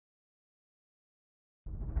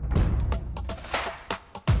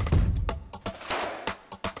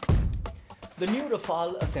The new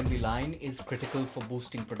Rafale assembly line is critical for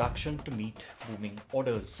boosting production to meet booming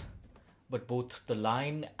orders. But both the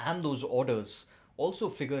line and those orders also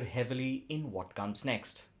figure heavily in what comes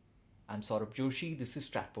next. I'm Saurabh Joshi, this is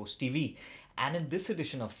StratPost TV, and in this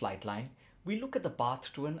edition of Flightline, we look at the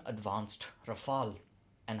path to an advanced Rafale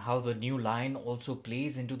and how the new line also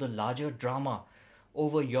plays into the larger drama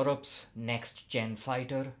over Europe's next-gen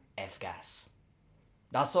fighter, FCAS.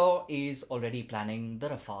 Dassault is already planning the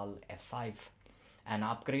Rafale F5, an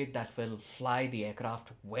upgrade that will fly the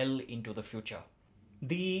aircraft well into the future.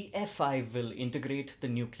 The F5 will integrate the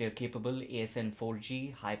nuclear-capable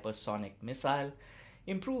ASN-4G hypersonic missile,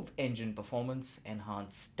 improve engine performance,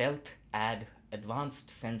 enhance stealth, add advanced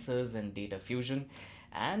sensors and data fusion,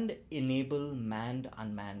 and enable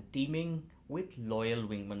manned-unmanned teaming with loyal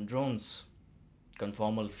wingman drones.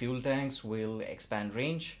 Conformal fuel tanks will expand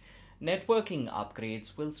range. Networking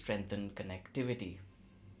upgrades will strengthen connectivity.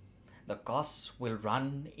 The costs will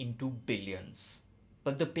run into billions,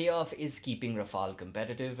 but the payoff is keeping Rafale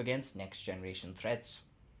competitive against next-generation threats.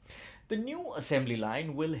 The new assembly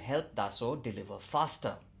line will help Dassault deliver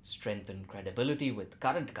faster, strengthen credibility with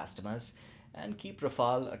current customers, and keep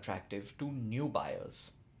Rafale attractive to new buyers,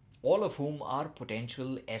 all of whom are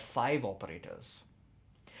potential F5 operators.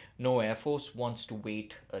 No Air Force wants to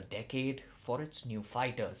wait a decade for its new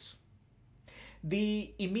fighters.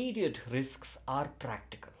 The immediate risks are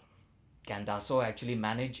practical. Can Dassault actually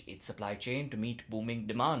manage its supply chain to meet booming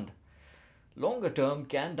demand? Longer term,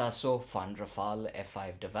 can Dassault fund Rafale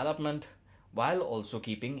F5 development while also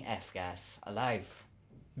keeping FCAS alive?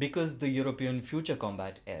 Because the European Future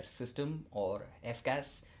Combat Air System, or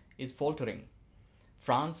FCAS, is faltering.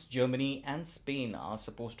 France, Germany, and Spain are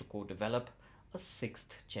supposed to co-develop a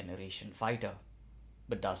sixth-generation fighter.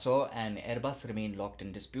 But Dassault and Airbus remain locked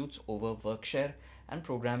in disputes over workshare and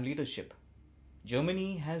program leadership.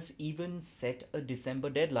 Germany has even set a December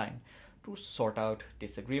deadline to sort out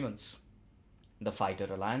disagreements. The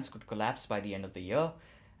fighter alliance could collapse by the end of the year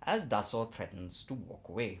as Dassault threatens to walk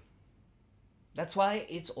away. That's why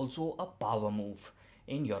it's also a power move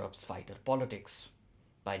in Europe's fighter politics.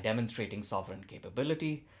 By demonstrating sovereign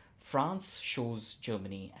capability, France shows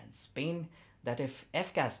Germany and Spain that if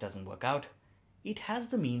FCAS doesn't work out, it has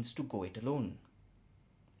the means to go it alone.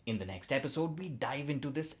 In the next episode, we dive into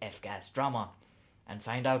this FCAS drama and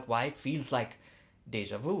find out why it feels like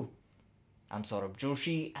deja vu. I'm Saurabh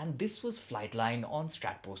Joshi, and this was Flightline on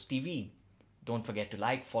StratPost TV. Don't forget to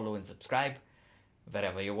like, follow, and subscribe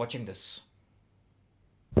wherever you're watching this.